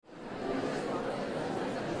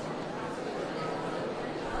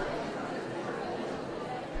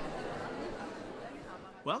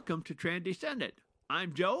Welcome to Transcendent.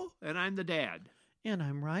 I'm Joe, and I'm the dad. And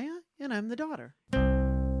I'm Rya, and I'm the daughter.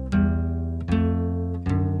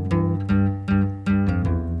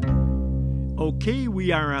 Okay,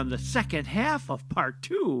 we are on the second half of part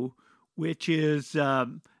two, which is a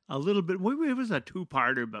little bit. It was a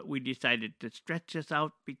two-parter, but we decided to stretch this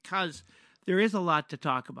out because there is a lot to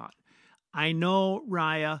talk about. I know,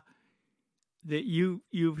 Rya, that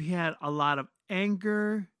you've had a lot of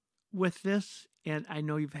anger with this, and I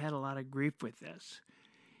know you've had a lot of grief with this.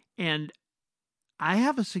 And I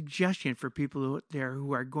have a suggestion for people out there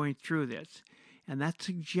who are going through this, and that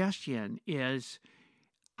suggestion is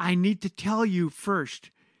I need to tell you first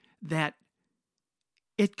that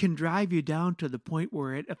it can drive you down to the point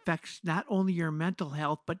where it affects not only your mental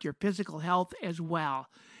health, but your physical health as well.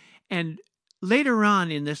 And later on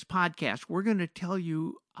in this podcast, we're going to tell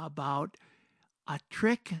you about a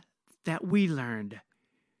trick that we learned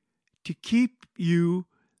to keep you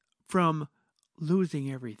from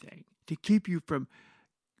losing everything, to keep you from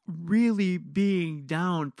really being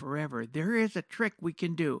down forever. There is a trick we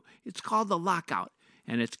can do. It's called the lockout,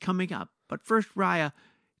 and it's coming up. But first, Rya,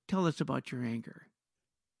 tell us about your anger.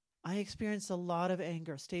 I experienced a lot of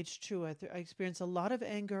anger. Stage 2, I experienced a lot of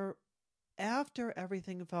anger after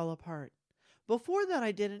everything fell apart. Before that,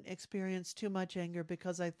 I didn't experience too much anger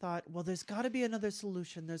because I thought, well, there's got to be another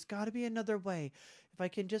solution. There's got to be another way if I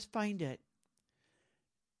can just find it.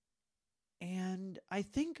 And I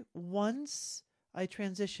think once I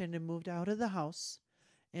transitioned and moved out of the house,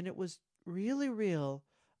 and it was really real,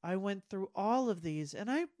 I went through all of these, and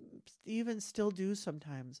I even still do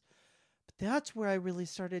sometimes. But that's where I really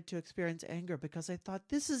started to experience anger because I thought,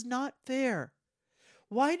 this is not fair.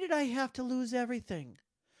 Why did I have to lose everything?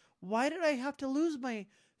 Why did I have to lose my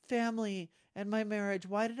family and my marriage?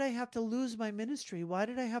 Why did I have to lose my ministry? Why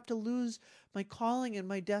did I have to lose my calling and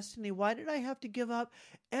my destiny? Why did I have to give up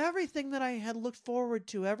everything that I had looked forward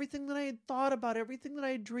to, everything that I had thought about, everything that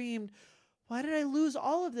I had dreamed? Why did I lose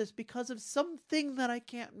all of this because of something that I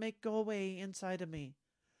can't make go away inside of me?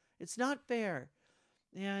 It's not fair.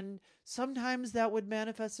 And sometimes that would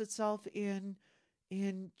manifest itself in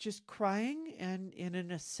just crying and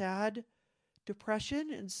in a sad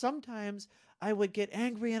depression. And sometimes I would get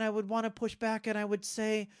angry and I would want to push back and I would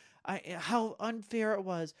say how unfair it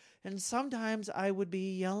was. And sometimes I would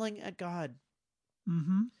be yelling at God.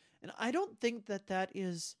 Mm-hmm. And I don't think that that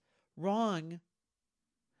is wrong.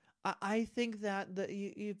 I think that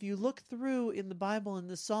if you look through in the Bible in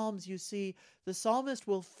the Psalms, you see the psalmist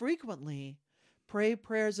will frequently pray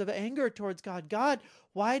prayers of anger towards God. God,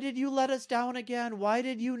 why did you let us down again? Why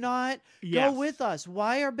did you not go Yes. with us?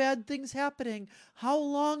 Why are bad things happening? How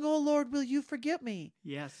long, oh Lord, will you forget me?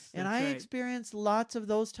 Yes, And that's I right. experienced lots of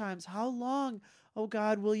those times. How long, oh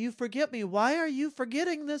God, will you forget me? Why are you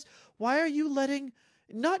forgetting this? Why are you letting,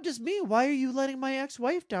 not just me, why are you letting my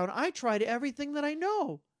ex-wife down? I tried everything that I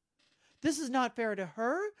know. This is not fair to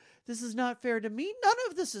her. This is not fair to me. None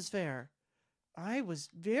of this is fair. I was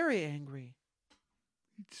very angry.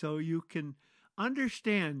 So you can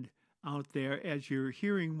understand out there as you're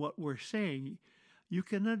hearing what we're saying, you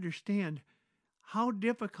can understand how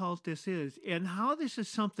difficult this is and how this is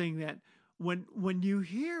something that when you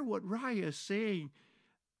hear what Rya is saying,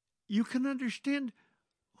 you can understand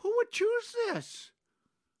who would choose this.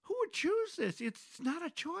 Who would choose this? It's not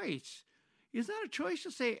a choice. It's not a choice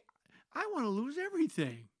to say, I want to lose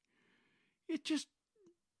everything. It just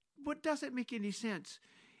what doesn't make any sense.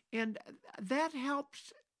 And that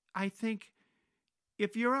helps, I think,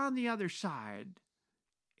 if you're on the other side,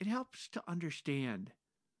 it helps to understand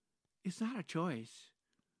it's not a choice.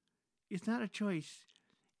 It's not a choice.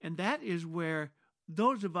 And that is where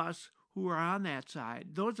those of us who are on that side,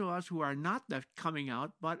 those of us who are not the coming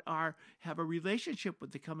out, but have a relationship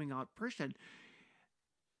with the coming out person,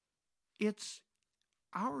 it's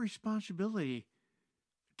our responsibility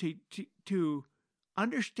to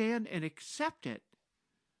understand and accept it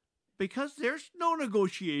because there's no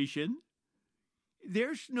negotiation.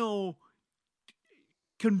 There's no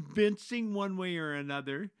convincing one way or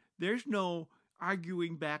another. There's no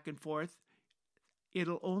arguing back and forth.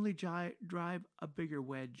 It'll only drive a bigger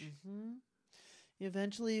wedge. Mm-hmm.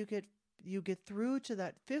 Eventually, you get through to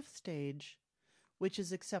that fifth stage, which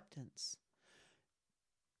is acceptance.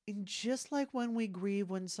 And just like when we grieve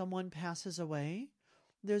when someone passes away,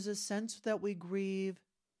 there's a sense that we grieve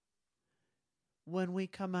when we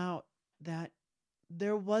come out that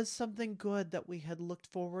there was something good that we had looked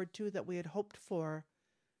forward to, that we had hoped for,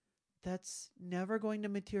 that's never going to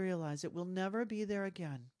materialize. It will never be there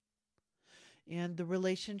again. And the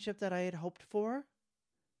relationship that I had hoped for,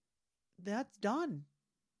 that's done.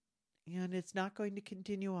 And it's not going to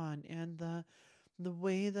continue on. And The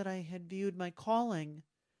way that I had viewed my calling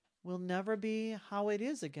will never be how it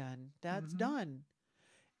is again. That's Mm-hmm. done.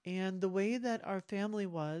 And the way that our family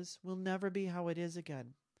was will never be how it is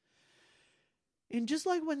again. And just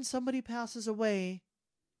like when somebody passes away,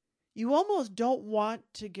 you almost don't want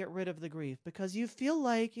to get rid of the grief because you feel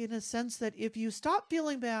like, in a sense, that if you stop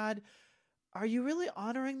feeling bad, are you really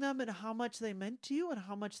honoring them and how much they meant to you and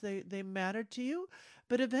how much they mattered to you?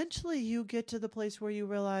 But eventually you get to the place where you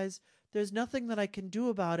realize there's nothing that I can do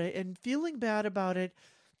about it. And feeling bad about it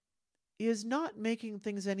is not making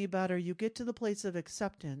things any better. You get to the place of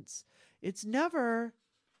acceptance. It's never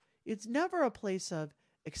it's never a place of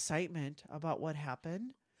excitement about what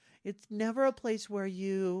happened. It's never a place where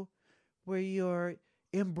you're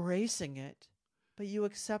embracing it, but you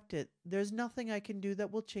accept it. There's nothing I can do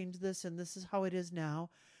that will change this, and this is how it is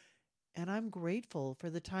now. And I'm grateful for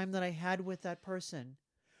the time that I had with that person.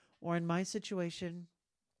 Or in my situation,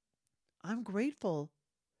 I'm grateful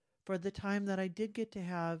for the time that I did get to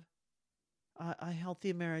have a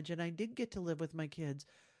healthy marriage and I did get to live with my kids.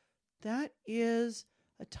 That is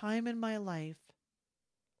a time in my life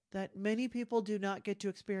that many people do not get to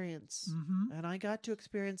experience. Mm-hmm. And I got to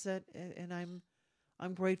experience that, and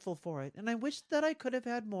I'm grateful for it. And I wish that I could have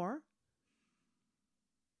had more,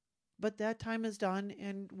 but that time is done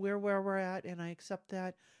and we're where we're at, and I accept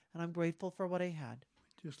that, and I'm grateful for what I had.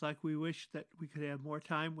 Just like we wish that we could have more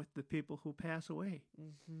time with the people who pass away.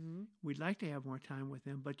 Mm-hmm. We'd like to have more time with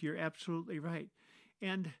them, but you're absolutely right.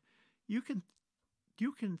 And you can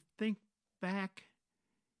think back,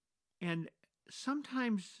 and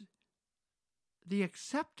sometimes the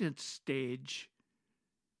acceptance stage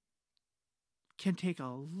can take a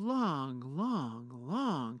long, long,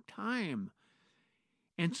 long time.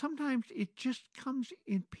 And sometimes it just comes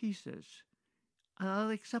in pieces.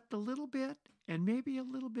 I'll accept a little bit and maybe a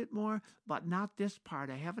little bit more, but not this part.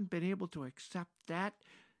 I haven't been able to accept that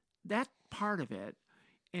part of it.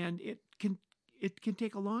 And it can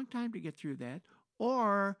take a long time to get through that,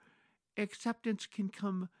 or acceptance can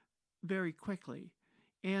come very quickly.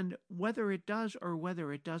 And whether it does or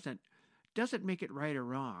whether it doesn't make it right or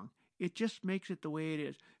wrong. It just makes it the way it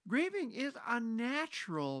is. Grieving is a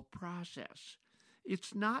natural process.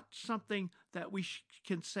 It's not something that we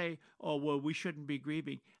can say, oh, well, we shouldn't be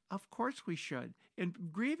grieving. Of course we should.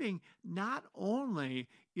 And grieving not only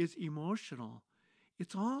is emotional,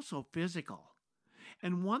 it's also physical.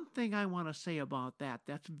 And one thing I want to say about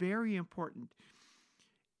that's very important.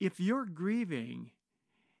 If you're grieving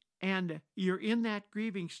and you're in that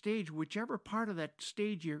grieving stage, whichever part of that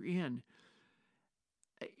stage you're in,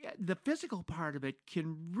 the physical part of it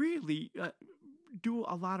can really do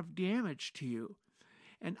a lot of damage to you.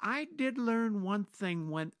 And I did learn one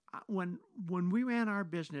thing when we ran our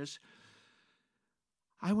business.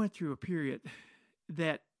 I went through a period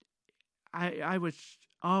that I was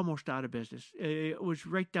almost out of business. It was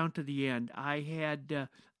right down to the end. I had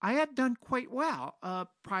done quite well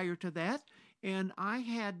prior to that, and I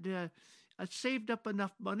had saved up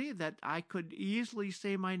enough money that I could easily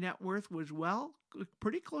say my net worth was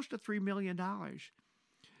pretty close to $3 million.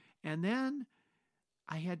 And then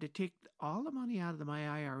I had to take all the money out of my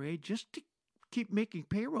IRA just to keep making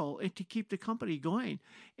payroll and to keep the company going.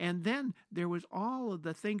 And then there was all of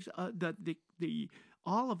the things,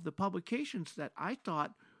 all of the publications that I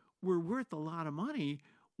thought were worth a lot of money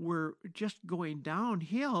were just going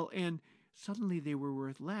downhill, and suddenly they were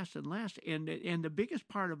worth less and less. And the biggest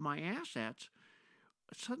part of my assets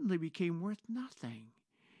suddenly became worth nothing.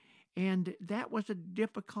 And that was a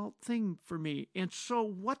difficult thing for me. And so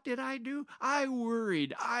what did I do? I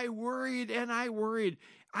worried, and I worried.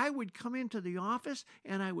 I would come into the office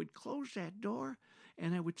and I would close that door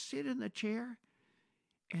and I would sit in the chair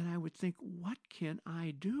and I would think, what can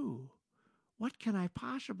I do? What can I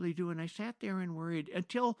possibly do? And I sat there and worried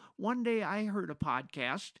until one day I heard a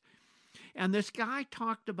podcast, and this guy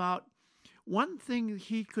talked about one thing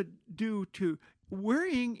he could do to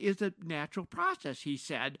worrying is a natural process, he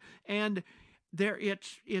said, and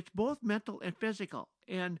it's both mental and physical.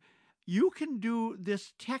 And you can do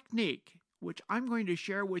this technique, which I'm going to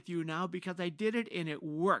share with you now because I did it and it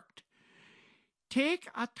worked. Set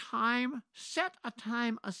a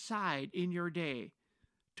time aside in your day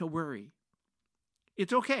to worry.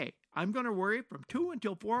 It's okay. I'm going to worry from 2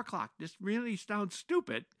 until 4 o'clock. This really sounds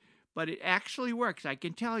stupid, but it actually works. I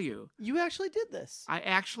can tell you. You actually did this. I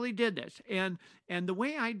actually did this, and the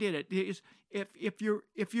way I did it is, if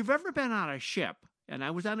you've ever been on a ship, and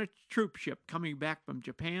I was on a troop ship coming back from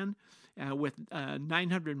Japan with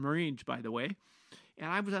 900 Marines, by the way, and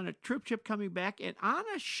I was on a troop ship coming back, and on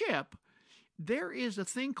a ship there is a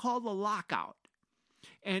thing called the lockout.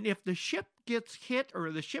 And if the ship gets hit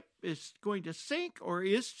or the ship is going to sink or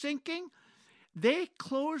is sinking, they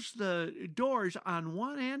close the doors on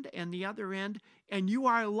one end and the other end, and you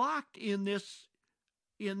are locked in this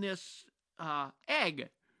egg.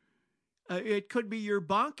 It could be your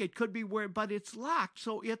bunk, it could be where, but it's locked,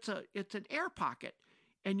 so it's an air pocket,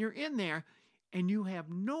 and you're in there, and you have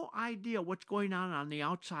no idea what's going on the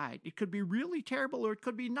outside. It could be really terrible, or it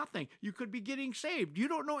could be nothing. You could be getting saved. You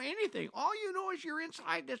don't know anything. All you know is you're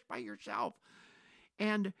inside this by yourself,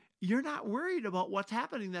 and you're not worried about what's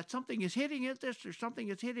happening. That something is hitting at this or something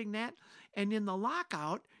is hitting that, and in the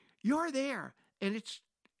lockout, you're there, and it's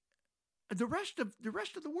the rest of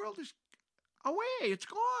the world is away. It's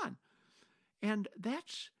gone. And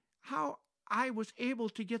that's how I was able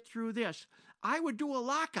to get through this. I would do a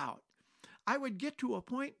lockout. I would get to a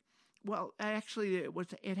point, well, actually,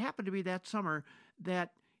 it happened to be that summer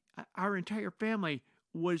that our entire family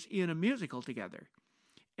was in a musical together.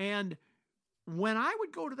 And when I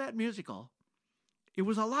would go to that musical, it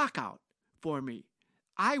was a lockout for me.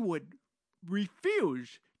 I would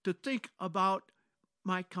refuse to think about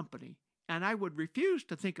my company. And I would refuse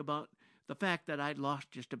to think about the fact that I'd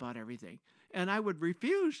lost just about everything. And I would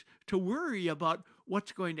refuse to worry about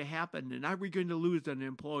what's going to happen. And are we going to lose an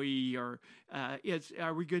employee, or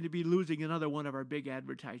are we going to be losing another one of our big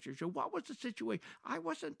advertisers? Or what was the situation? I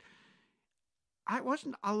wasn't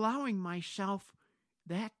allowing myself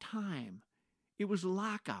that time. It was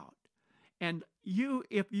lockout. And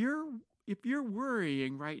if you're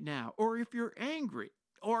worrying right now, or if you're angry,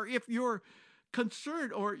 or if you're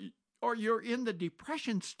concerned, or you're in the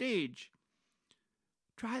depression stage,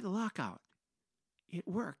 try the lockout. It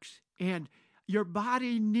works. And your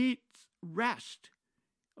body needs rest.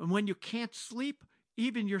 And when you can't sleep,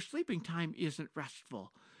 even your sleeping time isn't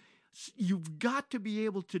restful. You've got to be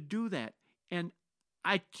able to do that. And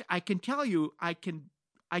I can tell you, I can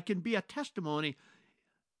be a testimony.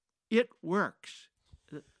 It works.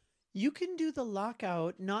 You can do the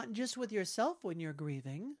lockout not just with yourself when you're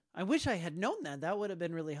grieving. I wish I had known that. That would have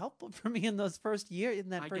been really helpful for me in that first year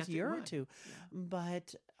or two. Yeah.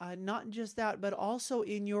 But not just that, but also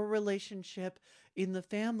in your relationship in the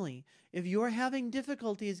family. If you're having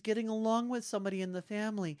difficulties getting along with somebody in the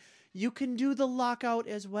family, you can do the lockout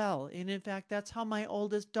as well. And in fact, that's how my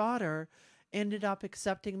oldest daughter ended up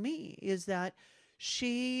accepting me, is that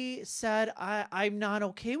she said, I'm not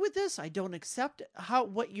okay with this. I don't accept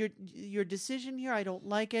what your decision here. I don't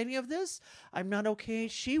like any of this. I'm not okay.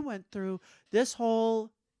 She went through this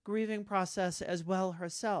whole grieving process as well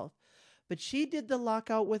herself. But she did the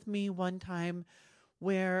lockout with me one time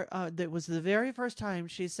where that was the very first time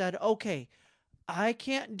she said, okay, I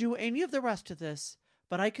can't do any of the rest of this,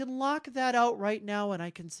 but I can lock that out right now, and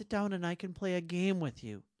I can sit down and I can play a game with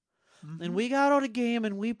you. Mm-hmm. And we got out a game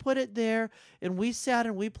and we put it there, and we sat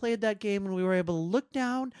and we played that game, and we were able to look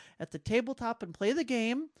down at the tabletop and play the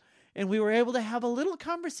game, and we were able to have a little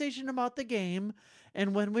conversation about the game.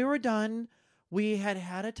 And when we were done, we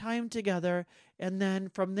had a time together, and then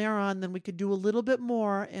from there on, then we could do a little bit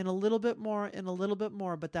more and a little bit more and a little bit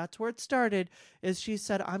more. But that's where it started, is she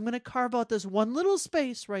said, I'm going to carve out this one little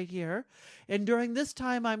space right here, and during this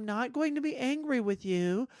time, I'm not going to be angry with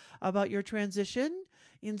you about your transition.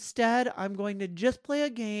 Instead, I'm going to just play a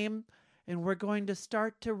game, and we're going to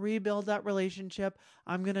start to rebuild that relationship.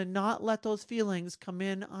 I'm going to not let those feelings come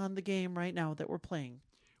in on the game right now that we're playing.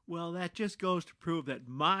 Well, that just goes to prove that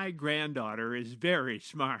my granddaughter is very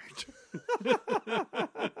smart.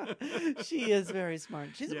 She is very smart.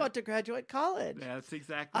 She's about to graduate college. That's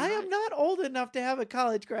exactly I right. am not old enough to have a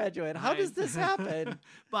college graduate. How does this happen?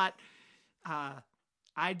 But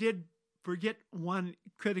I did forget one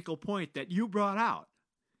critical point that you brought out.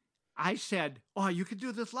 I said, oh, you could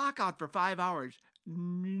do this lockout for 5 hours.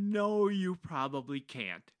 No, you probably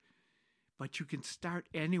can't. But you can start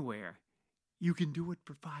anywhere. You can do it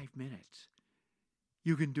for 5 minutes.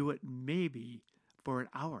 You can do it maybe for an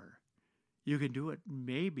hour. You can do it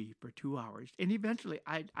maybe for 2 hours. And eventually,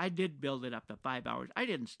 I did build it up to 5 hours. I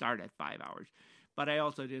didn't start at 5 hours, but I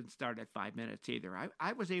also didn't start at 5 minutes either.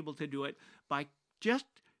 I was able to do it by just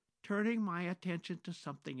turning my attention to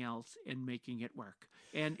something else and making it work.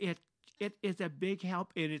 And it is a big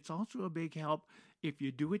help, and it's also a big help if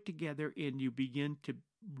you do it together and you begin to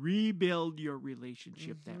rebuild your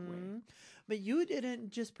relationship that way. But you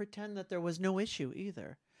didn't just pretend that there was no issue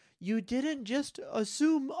either. You didn't just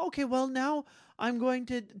assume, okay, well, now I'm going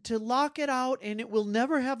to lock it out and it will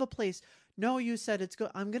never have a place. No, you said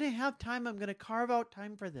I'm going to have time. I'm going to carve out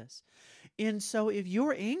time for this. And so if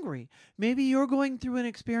you're angry, maybe you're going through an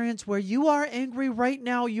experience where you are angry right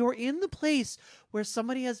now. You're in the place where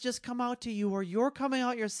somebody has just come out to you, or you're coming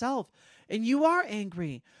out yourself, and you are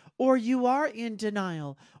angry, or you are in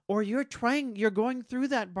denial, or you're going through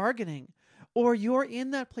that bargaining, or you're in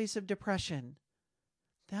that place of depression.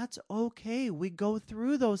 That's okay. We go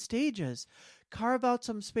through those stages. Carve out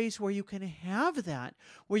some space where you can have that,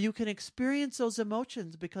 where you can experience those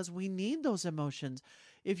emotions, because we need those emotions.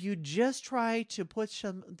 If you just try to push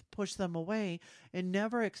them away and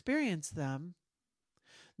never experience them,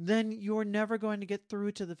 then you're never going to get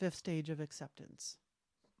through to the fifth stage of acceptance.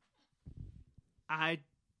 I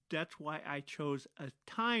That's why I chose a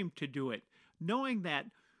time to do it, knowing that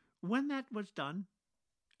when that was done,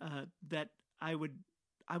 that I would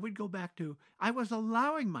I would go back to, I was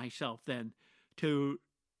allowing myself then to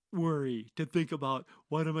worry, to think about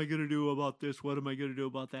what am I going to do about this, what am I going to do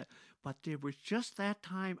about that. But there was just that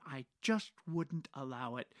time I just wouldn't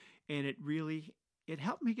allow it, and it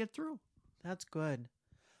helped me get through. That's good.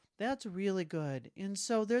 That's really good. And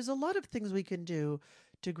so there's a lot of things we can do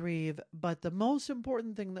to grieve, but the most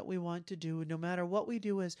important thing that we want to do, no matter what we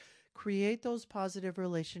do, is create those positive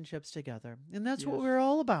relationships together. And that's what Yes. we're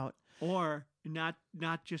all about. Or not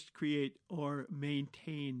just create or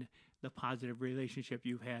maintain the positive relationship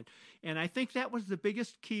you've had. And I think that was the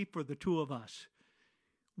biggest key for the two of us.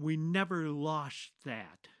 We never lost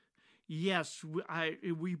that. Yes,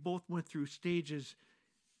 we both went through stages,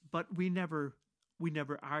 but we never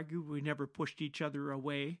argued, we never pushed each other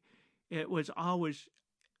away. It was always,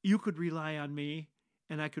 you could rely on me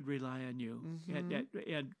and I could rely on you.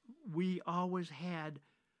 And we always had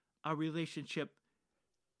a relationship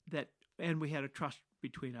and we had a trust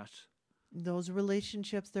between us. Those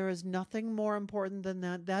relationships, there is nothing more important than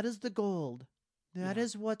that. That is the gold. That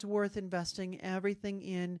is what's worth investing everything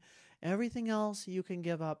in. Everything else you can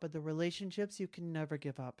give up, but the relationships you can never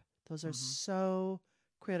give up. Those are so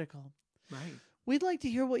critical. Right. We'd like to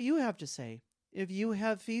hear what you have to say. If you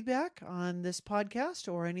have feedback on this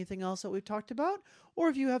podcast or anything else that we've talked about, or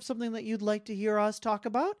if you have something that you'd like to hear us talk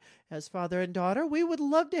about as father and daughter, we would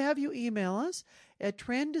love to have you email us at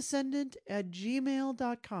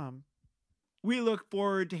transcendent@gmail.com. We look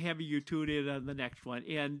forward to having you tune in on the next one.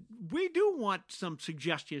 And we do want some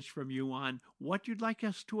suggestions from you on what you'd like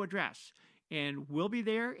us to address. And we'll be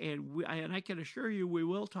there, and I can assure you we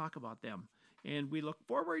will talk about them. And we look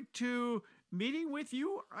forward to meeting with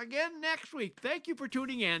you again next week. Thank you for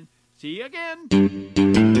tuning in. See you again.